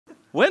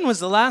When was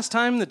the last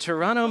time the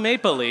Toronto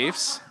Maple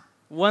Leafs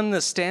won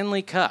the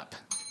Stanley Cup?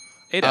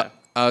 Ada.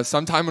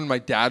 Sometime when my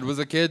dad was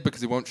a kid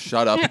because he won't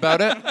shut up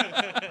about it.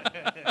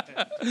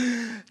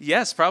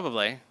 Yes,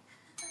 probably.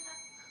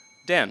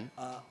 Dan.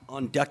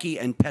 On Ducky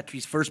and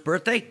Petrie's first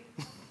birthday?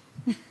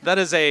 That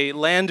is a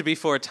Land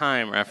Before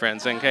Time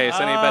reference in case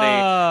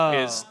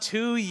anybody is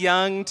too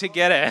young to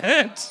get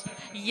it.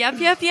 Yep.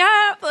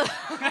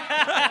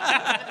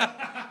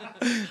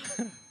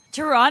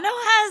 Toronto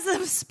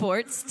has a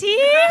sports team?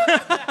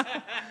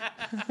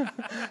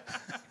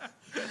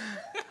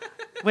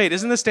 Wait,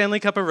 isn't the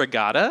Stanley Cup a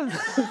regatta?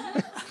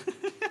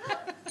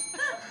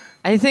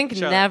 I think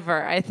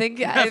never. I think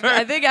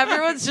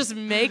everyone's just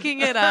making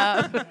it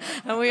up,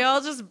 and we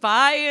all just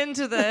buy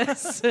into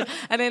this,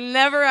 and it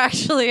never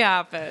actually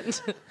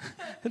happened.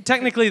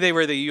 Technically, they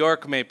were the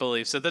York Maple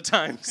Leafs at the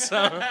time,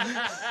 so...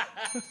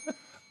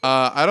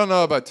 I don't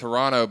know about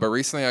Toronto, but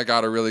recently I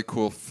got a really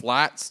cool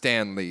flat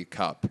Stanley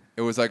Cup.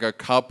 It was like a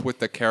cup with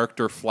the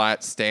character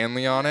Flat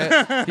Stanley on it.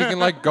 You can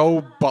like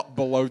go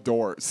below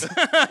doors.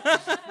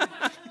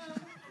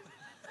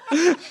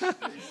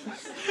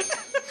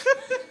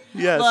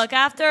 Yes. Look,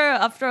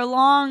 after a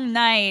long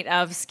night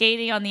of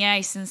skating on the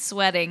ice and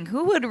sweating,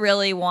 who would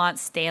really want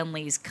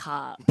Stanley's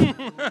Cup?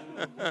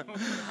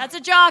 That's a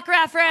jock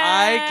reference.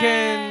 I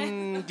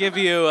can give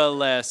you a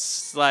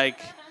list. Like,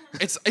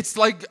 It's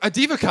like a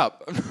Diva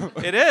Cup.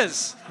 it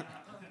is.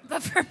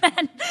 But for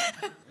men.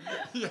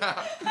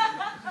 Yeah.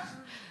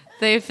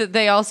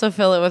 They also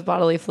fill it with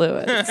bodily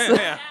fluids.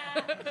 Yeah.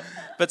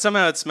 But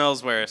somehow it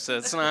smells worse.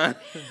 It's not.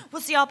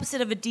 What's the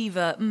opposite of a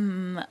diva?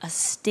 A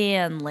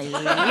Stanley.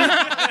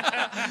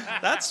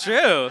 That's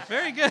true.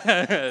 Very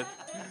good.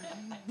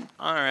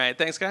 All right.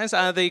 Thanks, guys.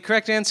 The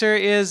correct answer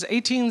is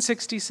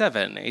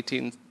 1967.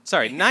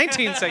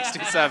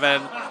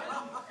 1967.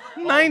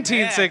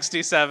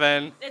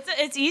 1967.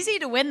 It's easy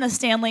to win the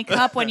Stanley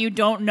Cup when you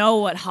don't know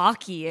what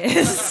hockey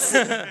is.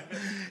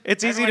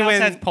 It's easy Everyone to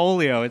else win. has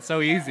polio. It's so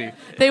easy.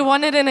 They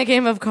won it in a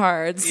game of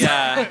cards.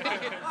 Yeah.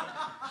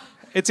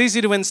 It's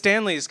easy to win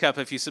Stanley's Cup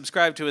if you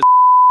subscribe to his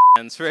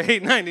for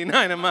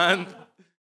 $8.99 a month.